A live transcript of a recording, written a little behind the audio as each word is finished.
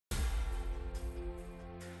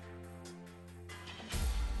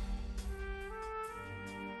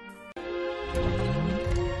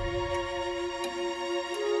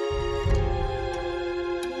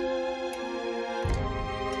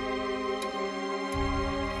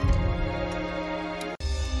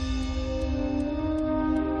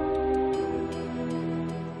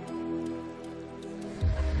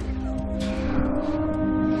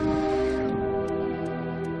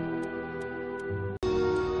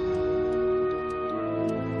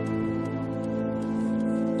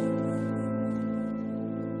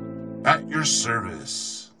your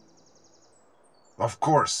service. Of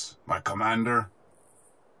course, my commander.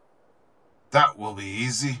 That will be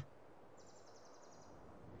easy.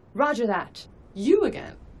 Roger that. You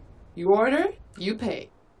again. You order, you pay.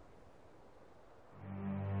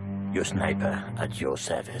 Your sniper at your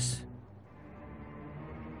service.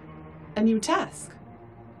 A new task.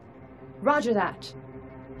 Roger that.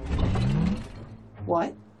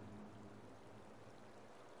 What?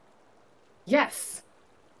 Yes.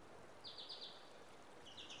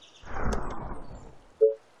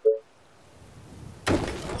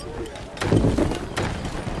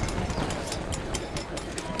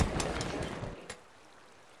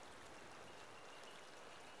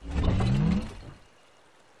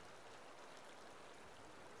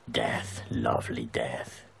 Death, lovely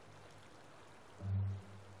death.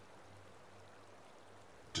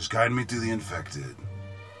 Just guide me to the infected.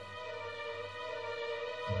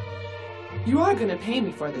 You are gonna pay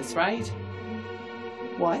me for this, right?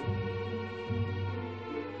 What?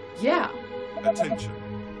 Yeah. Attention.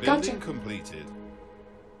 Building Gotcha. completed.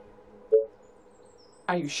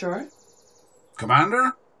 Are you sure?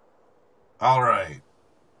 Commander? All right.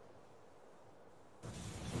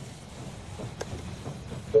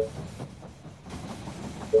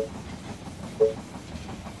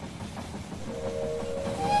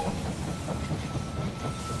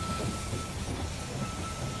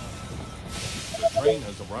 The train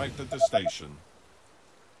has arrived at the station.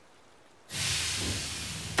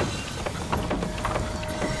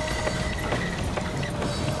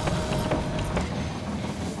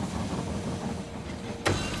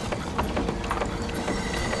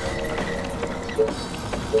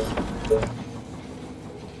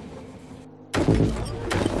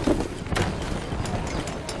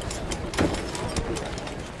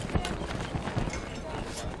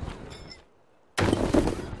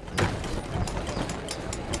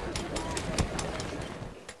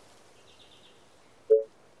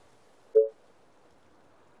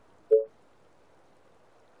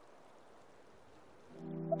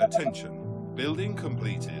 Attention, building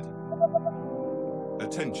completed.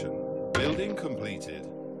 Attention, building completed.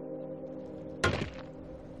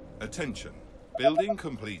 Attention, building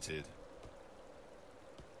completed.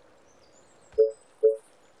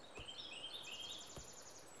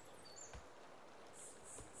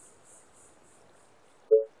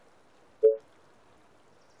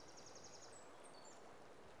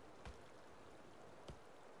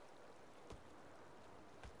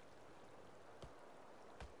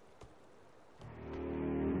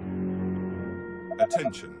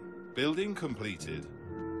 Attention, building completed.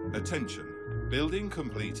 Attention, building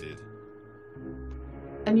completed.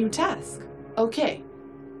 A new task. Okay.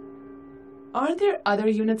 Aren't there other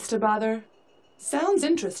units to bother? Sounds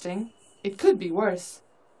interesting. It could be worse.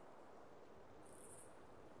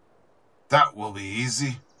 That will be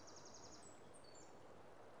easy.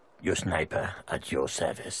 Your sniper at your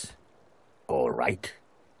service. All right.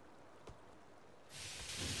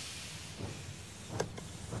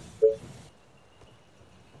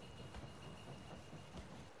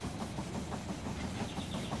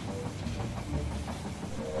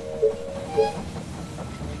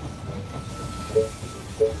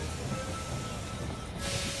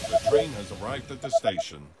 The train has arrived at the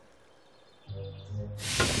station.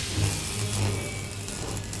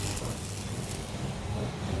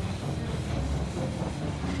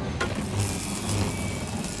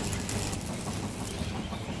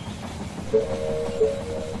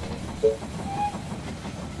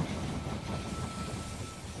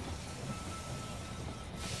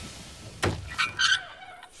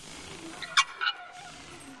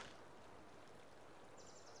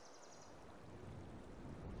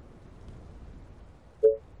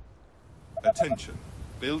 Attention,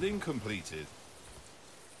 building completed.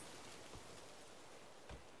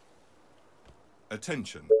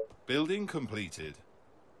 Attention, building completed.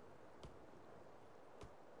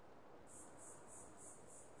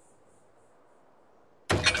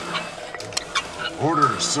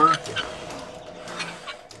 Orders, sir.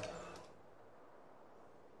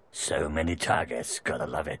 So many targets, gotta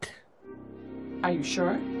love it. Are you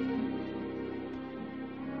sure?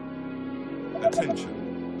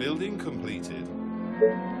 Attention, building completed.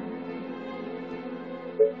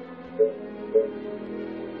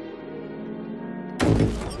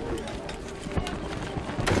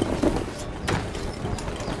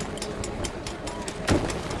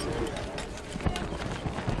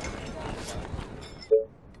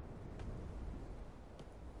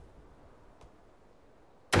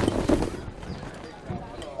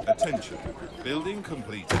 Attention, building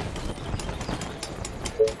completed.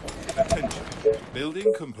 Attention,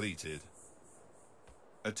 building completed.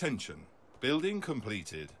 Attention, Building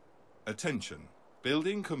completed. Attention.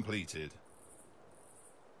 Building completed.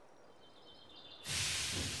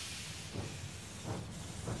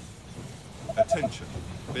 Attention.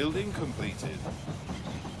 Building completed.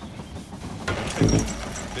 Attention.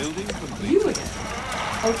 Building completed. You again.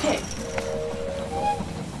 Okay.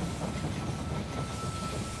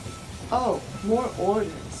 Oh, more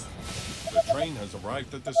orders. The train has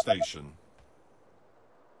arrived at the station.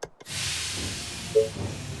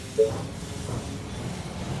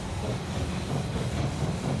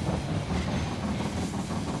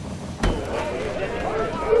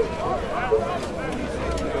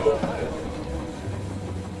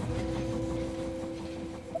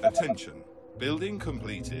 Attention. Building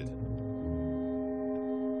completed.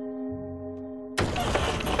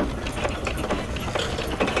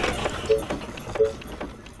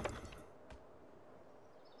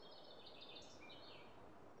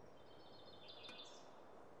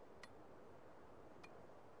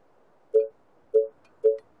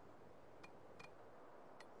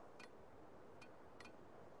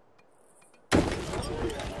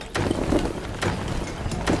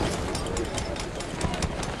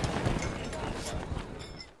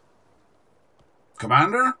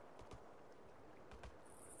 Commander?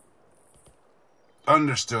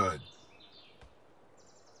 Understood.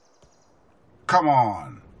 Come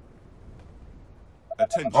on.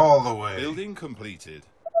 Attention. All the way. Building completed.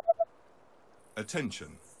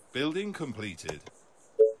 Attention. Building completed.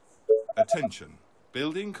 Attention.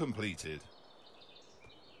 Building completed.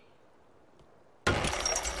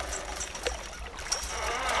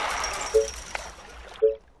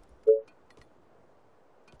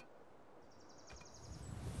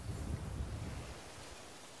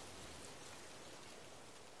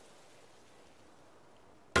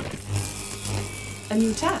 A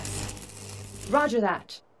new task. Roger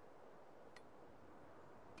that.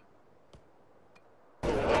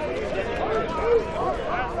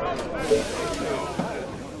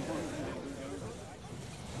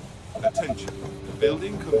 Attention.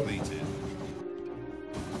 Building completed.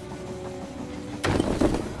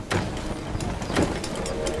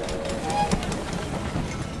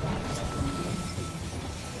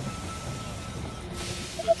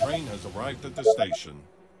 The train has arrived at the station.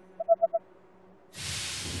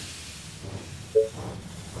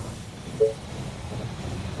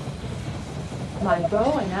 My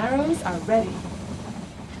bow and arrows are ready.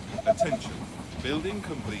 Attention. Building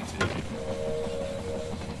completed.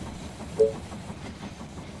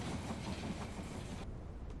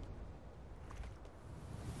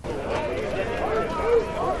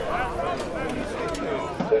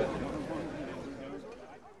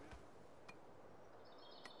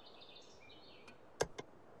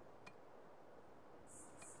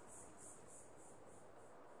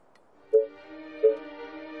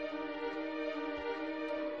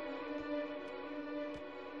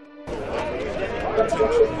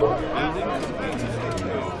 Attention. Building completed.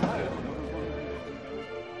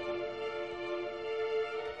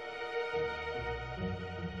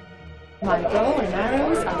 My bow and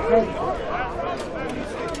arrows are ready.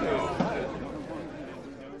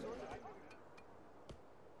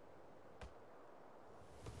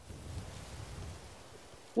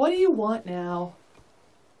 What do you want now?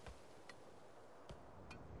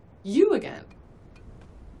 You again.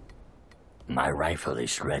 My rifle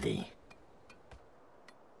is ready.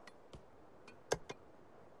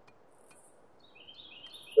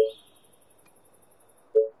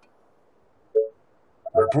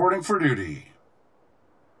 Reporting for duty.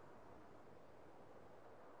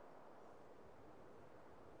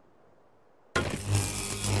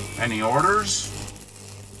 Any orders?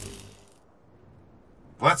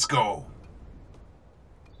 Let's go.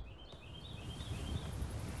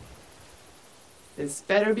 This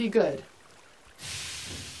better be good.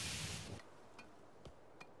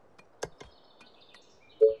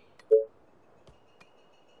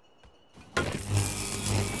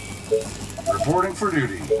 Reporting for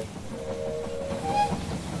duty.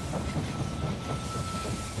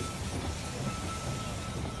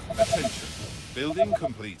 Attention. Building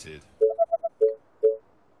completed.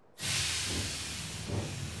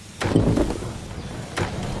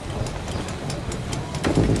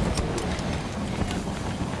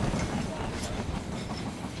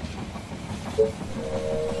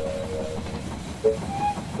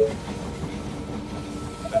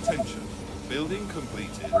 Attention. Building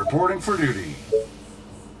completed. Reporting for duty.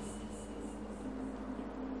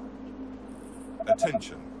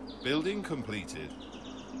 Attention. Building completed.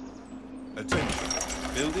 Attention.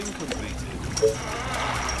 Building completed.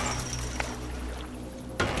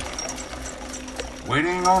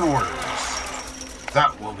 Waiting on orders.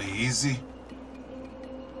 That will be easy.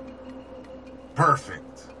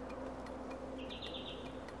 Perfect.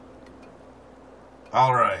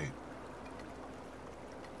 All right.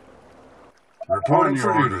 Reporting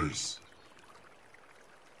for orders.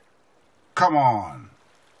 Come on.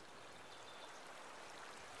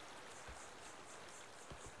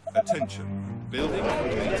 Attention. Building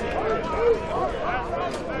completed.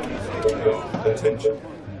 Attention.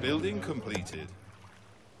 Building completed.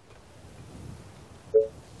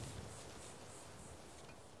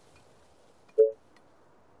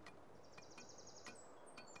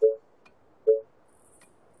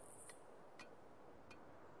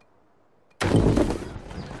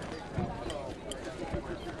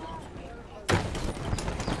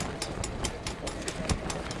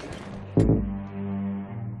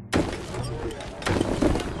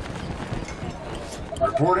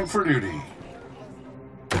 Reporting for duty.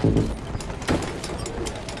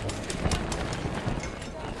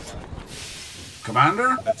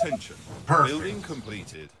 Commander? Attention. Perfect. Building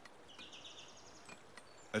completed.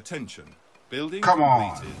 Attention. Building Come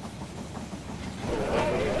completed. on.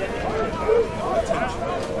 Attention.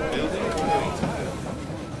 Building completed.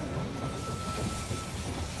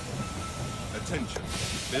 Attention.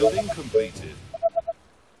 Building completed.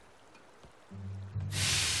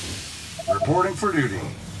 Reporting for duty.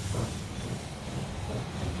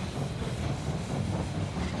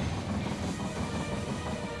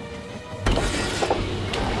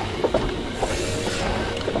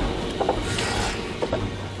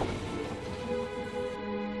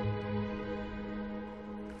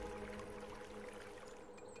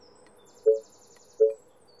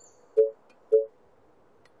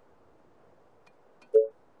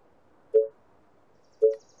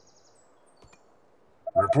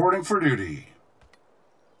 Reporting for duty.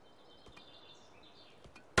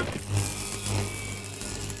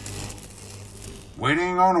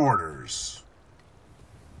 Waiting on orders.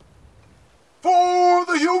 For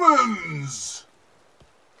the humans!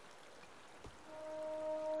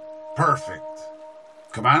 Perfect.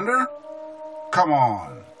 Commander? Come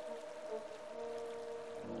on.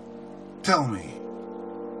 Tell me.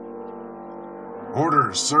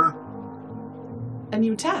 Orders, sir. A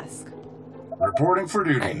new task. Reporting for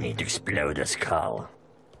duty. I need to explode a skull.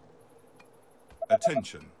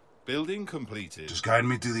 Attention. Building completed. Just guide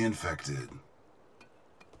me to the infected.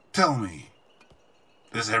 Tell me,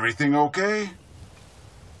 is everything okay?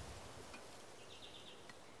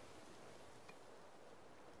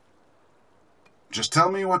 Just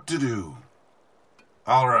tell me what to do.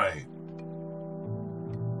 All right.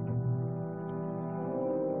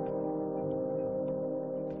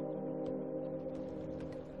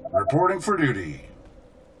 Reporting for duty.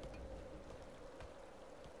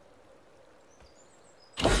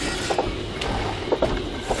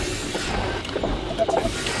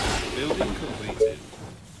 Building completed.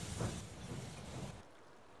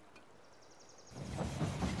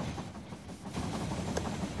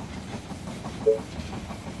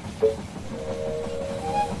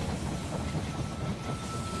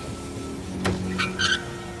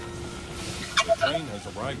 The train has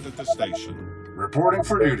arrived at the station. Reporting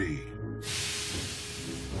for duty.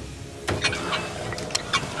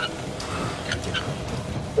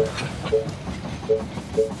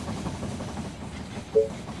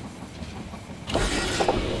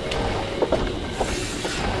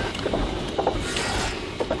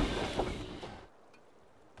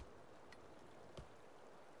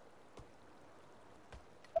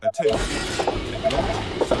 Attention.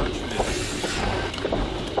 Technology research finished.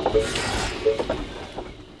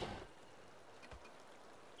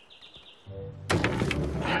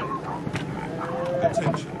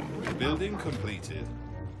 Attention. Building completed.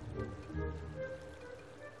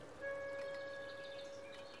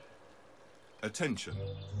 Attention.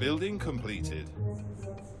 Building completed.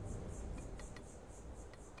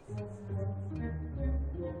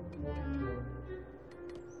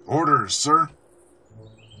 Orders, sir.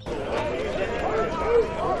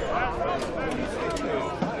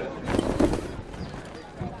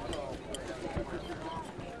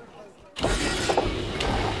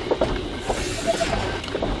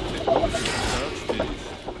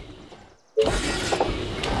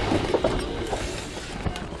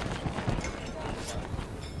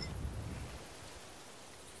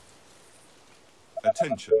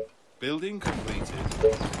 Attention. Building completed.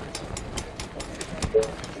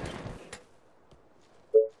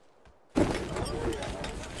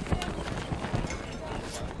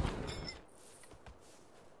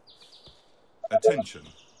 Attention.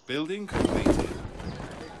 Building completed.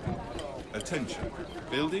 Attention.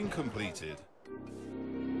 Building completed.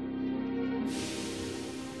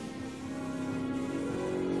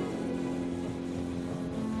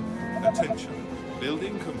 Attention.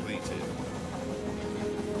 Building completed.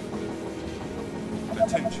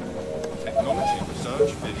 Attention. Technology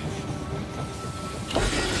research finished.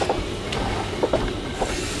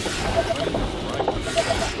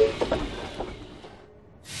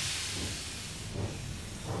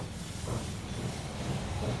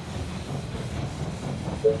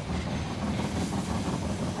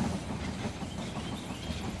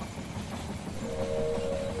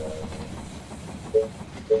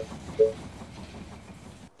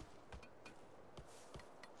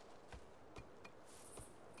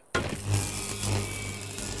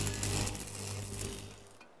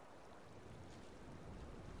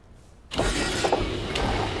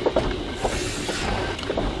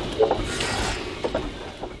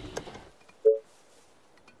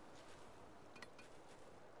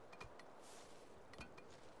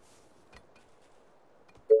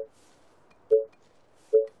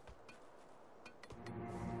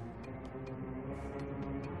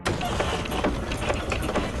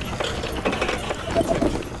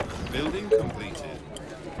 Building completed.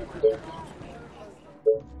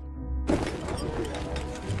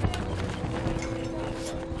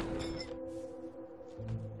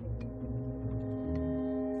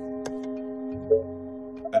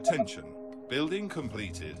 Attention. Building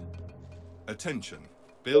completed. Attention.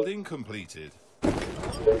 Building completed.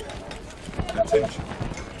 Attention.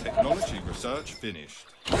 Technology research finished.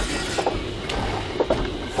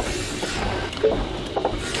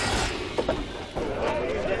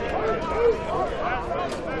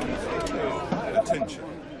 Attention.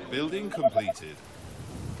 Building completed.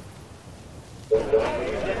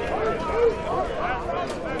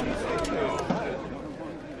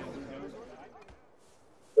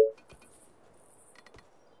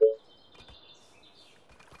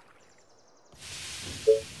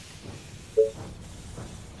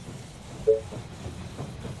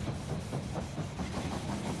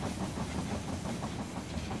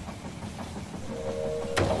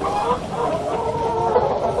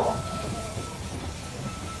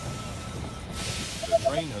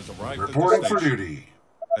 Reporting for duty.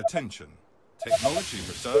 Attention. Technology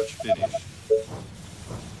research finished.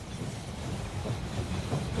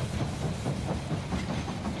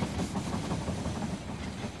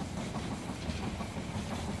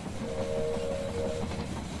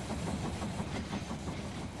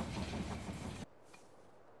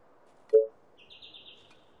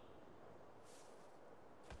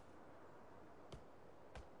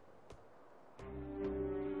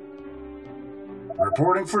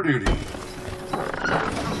 Reporting for duty.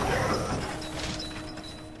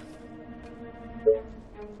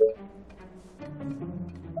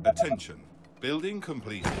 Attention. Building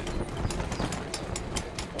completed.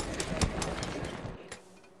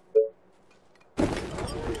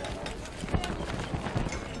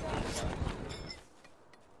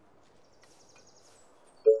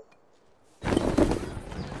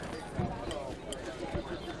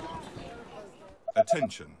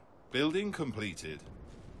 Attention. Building completed.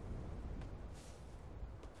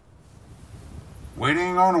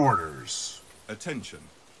 Waiting on orders. Attention.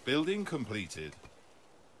 Building completed.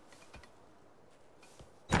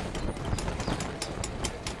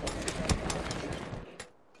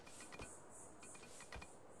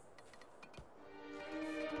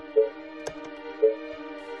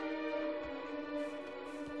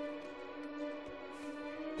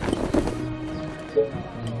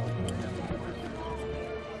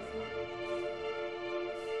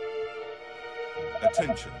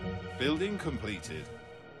 Attention. Building completed.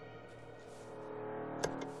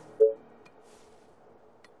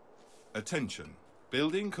 Attention.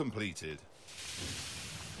 Building completed.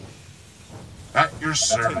 At your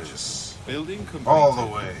service. Attention. Building completed. All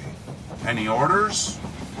the way. Any orders?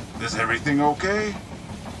 Is everything okay?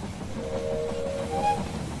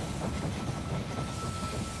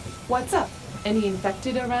 What's up? Any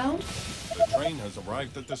infected around? The train has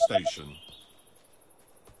arrived at the station.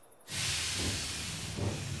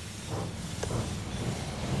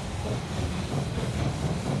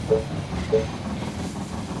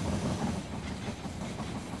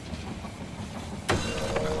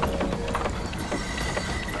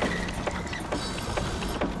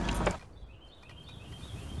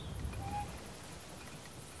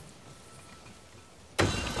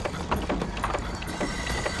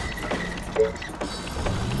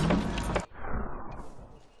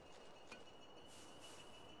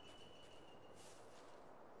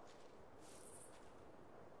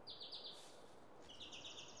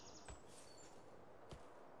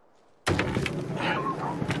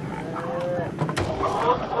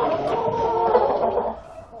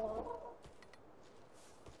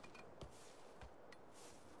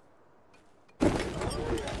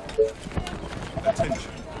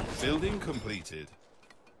 completed.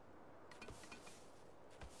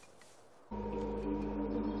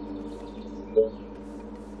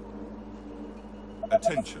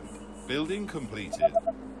 Attention. Building completed.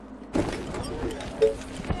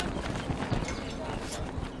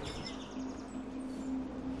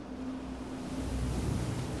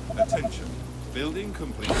 Attention. Building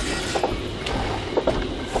completed.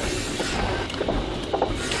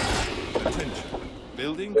 Attention.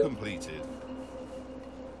 Building completed.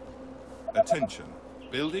 Attention.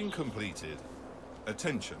 Building completed.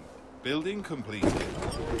 Attention. Building completed.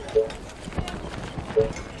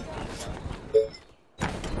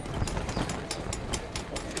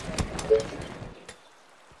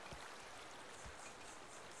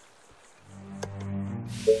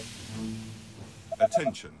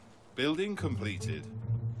 Attention. Building completed.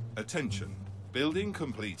 Attention. Building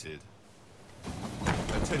completed.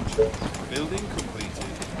 Attention. Building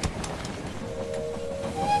completed.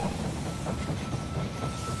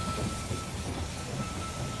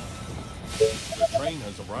 The train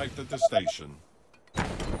has arrived at the station.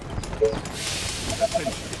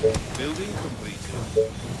 Attention. Building completed.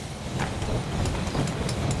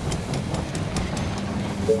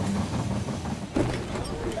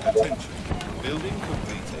 Attention. Building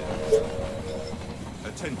completed.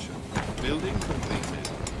 Attention. Building completed.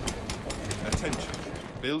 Attention.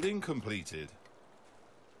 Building completed.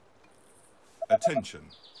 Attention.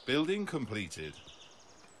 Building completed.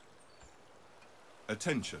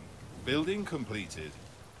 Attention. Building completed.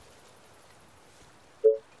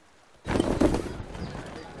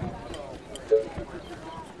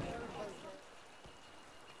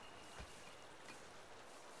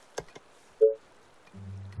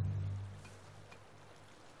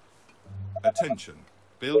 Attention.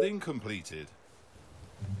 Building completed.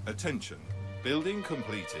 Attention. Building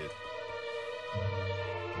completed.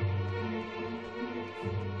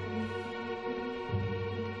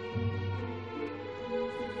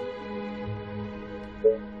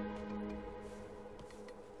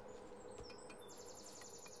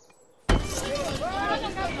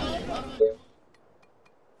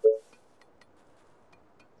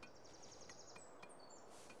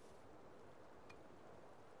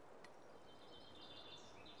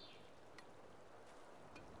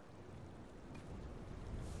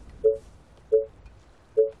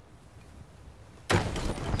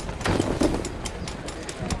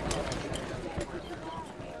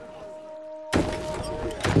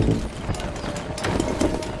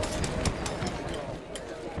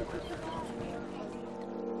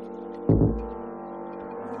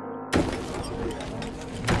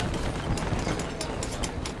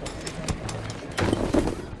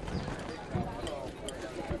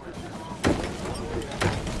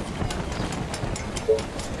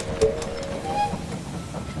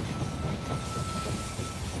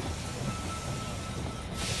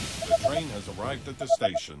 Arrived at the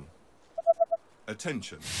station.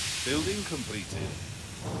 Attention. Building completed.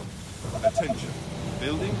 Attention.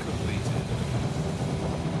 Building completed.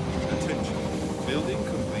 Attention. Building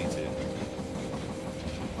completed.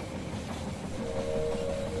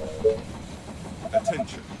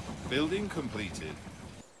 Attention. Building completed.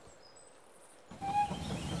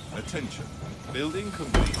 Attention. Building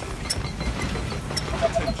completed.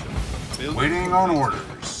 Attention. Building Waiting on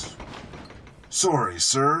orders. Sorry,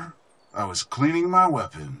 sir. I was cleaning my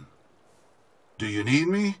weapon. Do you need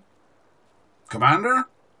me? Commander?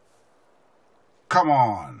 Come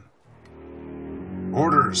on.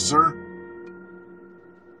 Orders, sir.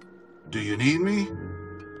 Do you need me?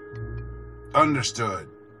 Understood.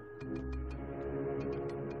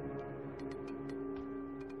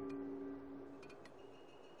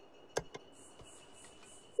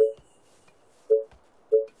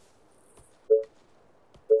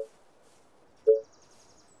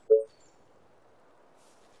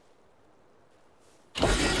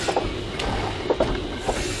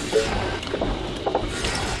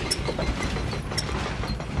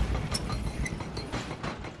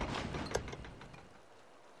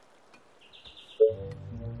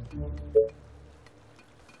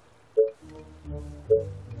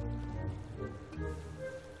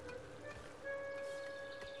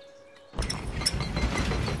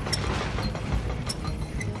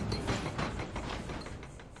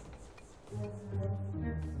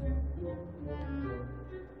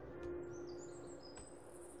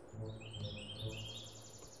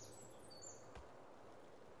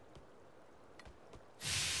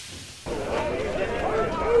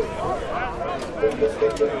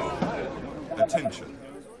 Attention.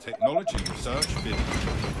 Technology research bidding.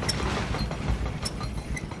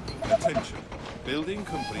 Attention. Building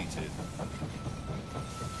completed.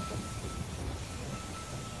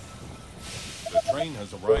 train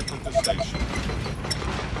has arrived at the station.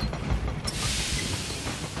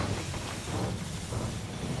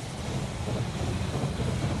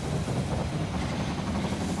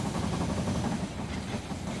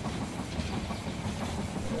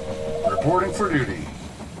 Reporting for duty.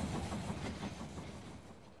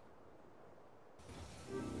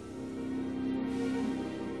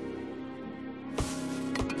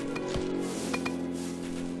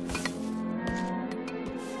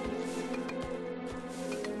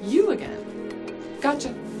 You again.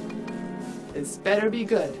 Gotcha. This better be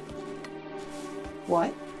good.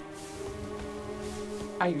 What?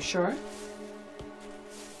 Are you sure?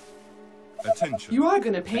 Attention. You are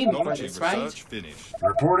gonna pay me for Technology this, right? research finished.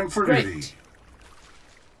 Reporting for Great. duty.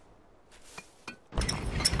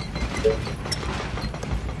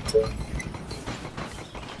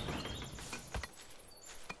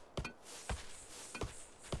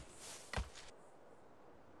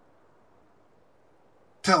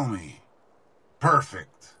 Tell me.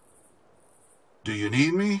 Perfect. Do you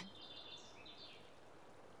need me?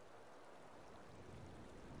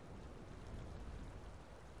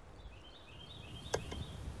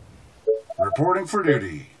 Reporting for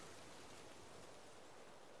duty.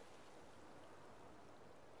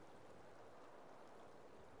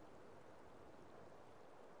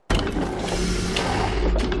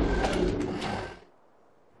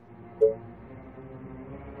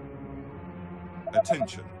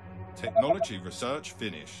 Attention. Technology research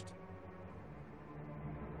finished.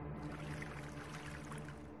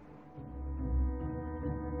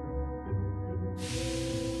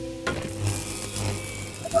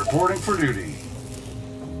 Reporting for duty.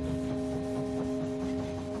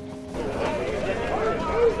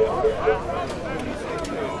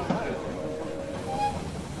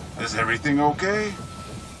 Is everything okay?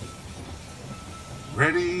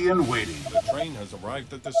 Ready and waiting. The train has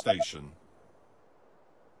arrived at the station.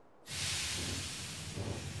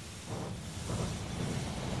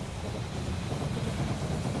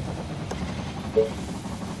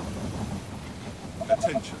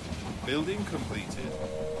 Attention. Building completed.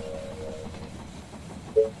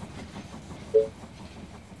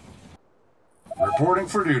 Reporting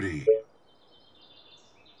for duty.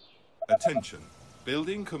 Attention.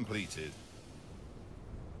 Building completed.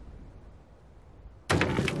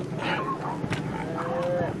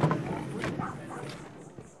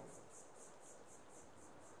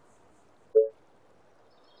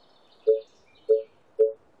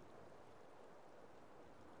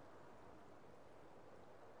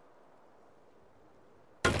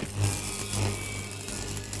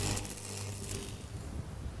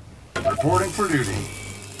 Reporting for duty.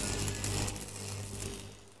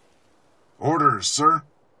 Orders, sir.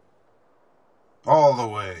 All the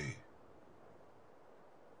way.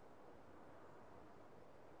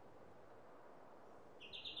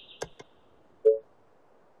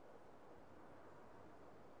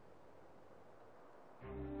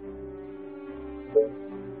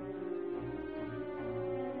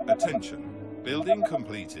 Attention. Building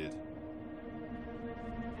completed.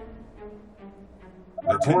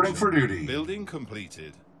 Reporting for duty. Building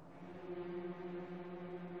completed.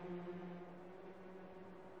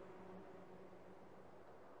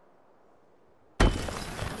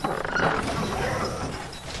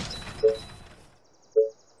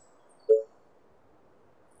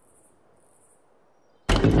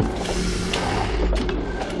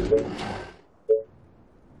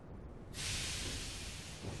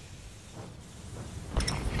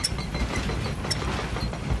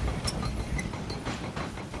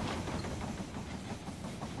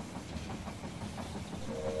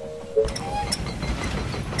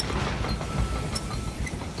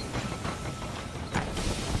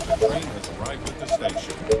 The train has arrived at the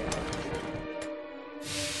station.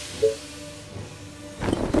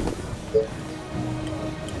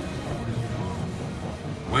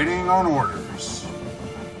 Waiting on orders.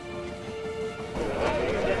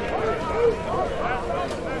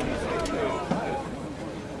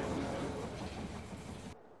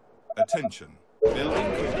 Attention.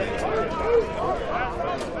 Building completed.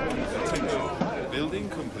 Attention. Building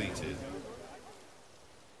completed.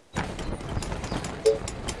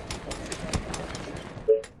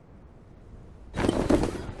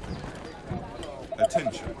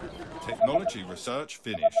 Attention. Technology research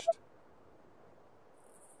finished.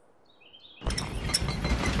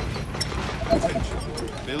 Attention.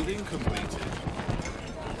 Building completed.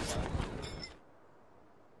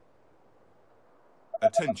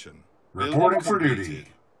 Attention. Building Reporting for completed. duty.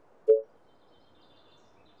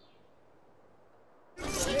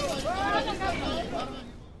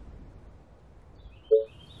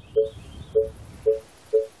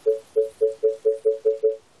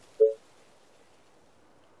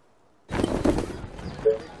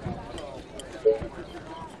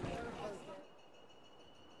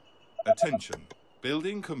 Attention.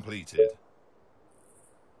 Building completed.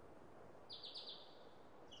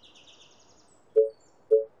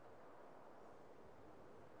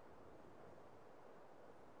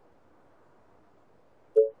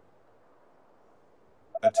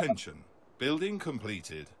 Attention. Building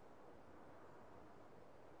completed.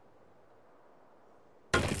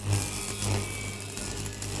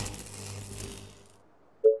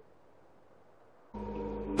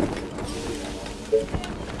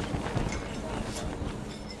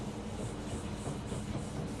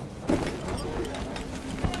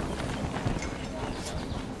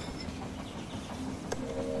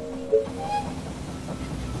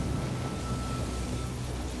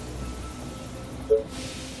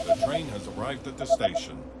 The train has arrived at the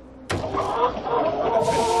station.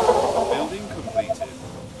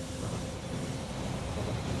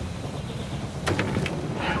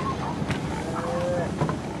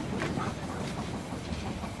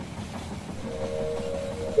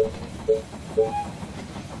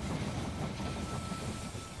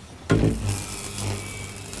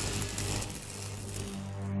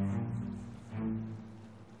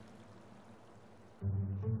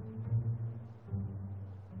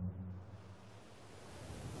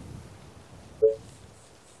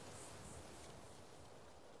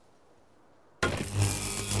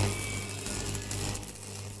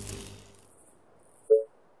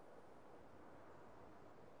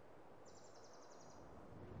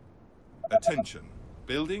 Attention.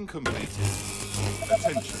 Building completed.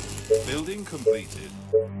 Attention. Building completed.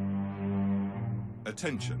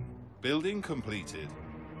 Attention. Building completed.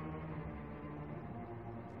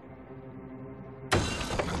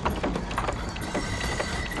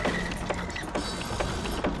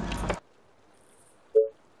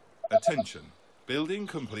 Attention. Building completed. Attention. Building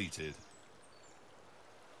completed.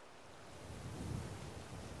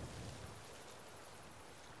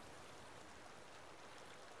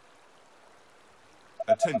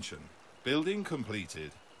 Attention. Building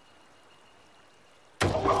completed.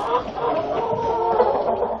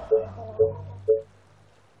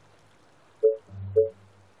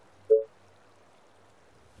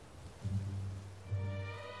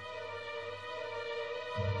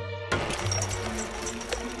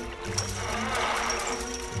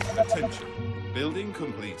 Attention. Building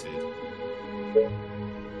completed.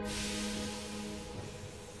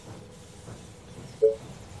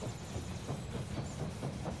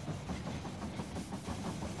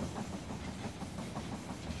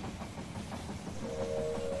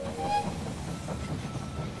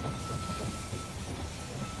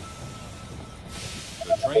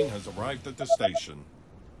 The train has arrived at the station.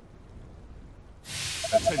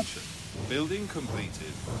 Attention. Building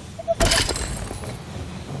completed.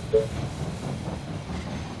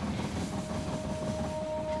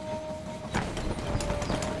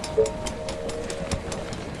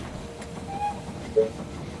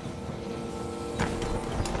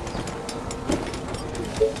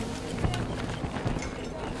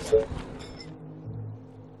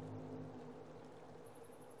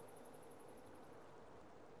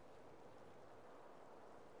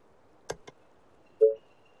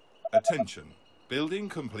 Attention. Building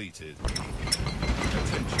completed.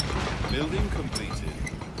 Attention. Building completed.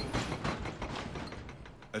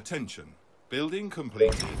 Attention. Building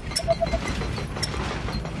completed.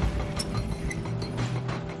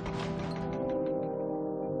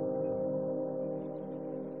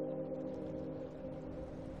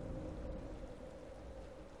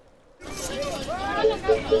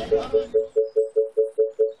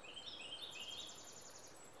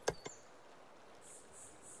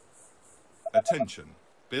 Attention.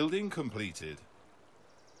 Building completed.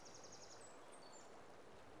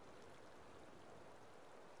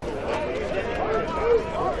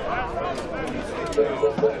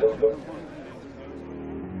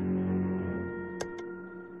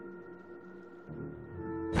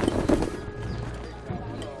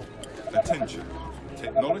 Attention.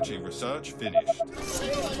 Technology research finished.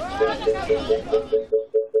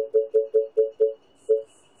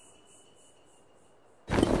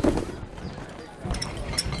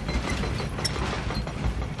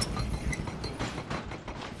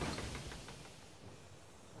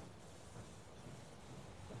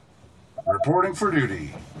 Reporting for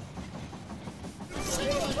duty.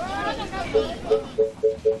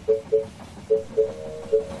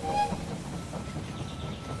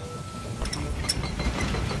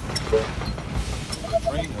 The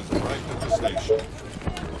train has arrived at the station.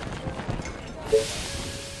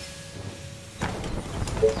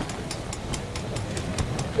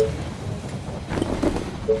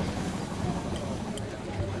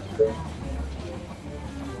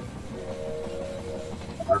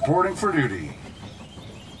 Reporting for duty.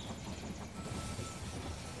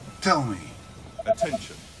 Tell me.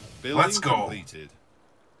 Attention. Building Let's go. completed.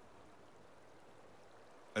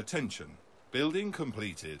 Attention. Building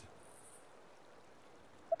completed.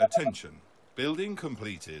 Attention. Building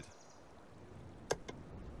completed.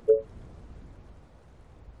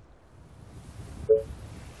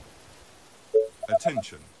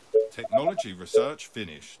 Attention. Technology research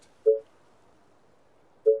finished.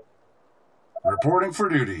 Reporting for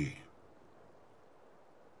duty.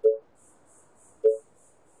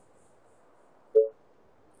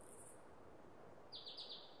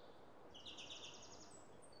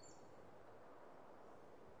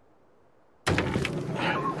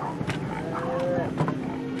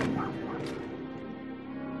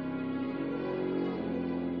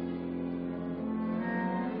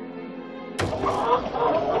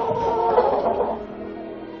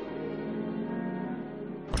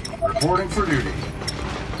 Reporting for duty.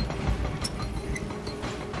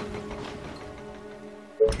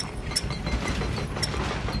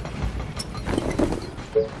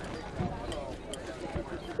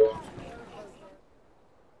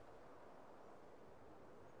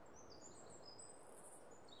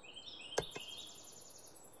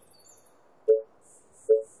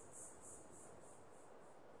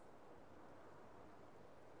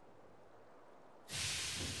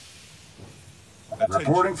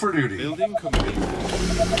 Reporting for duty. Building completed.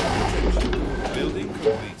 Attention. Building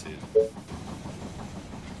completed.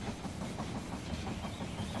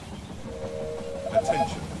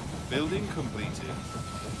 Attention. Building completed.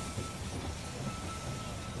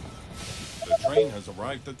 The train has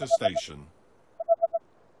arrived at the station.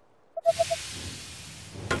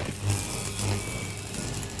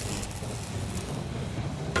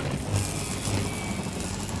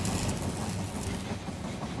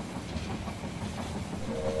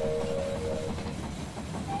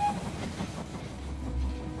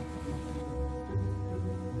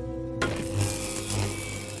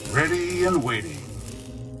 Ready and waiting.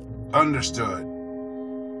 Understood.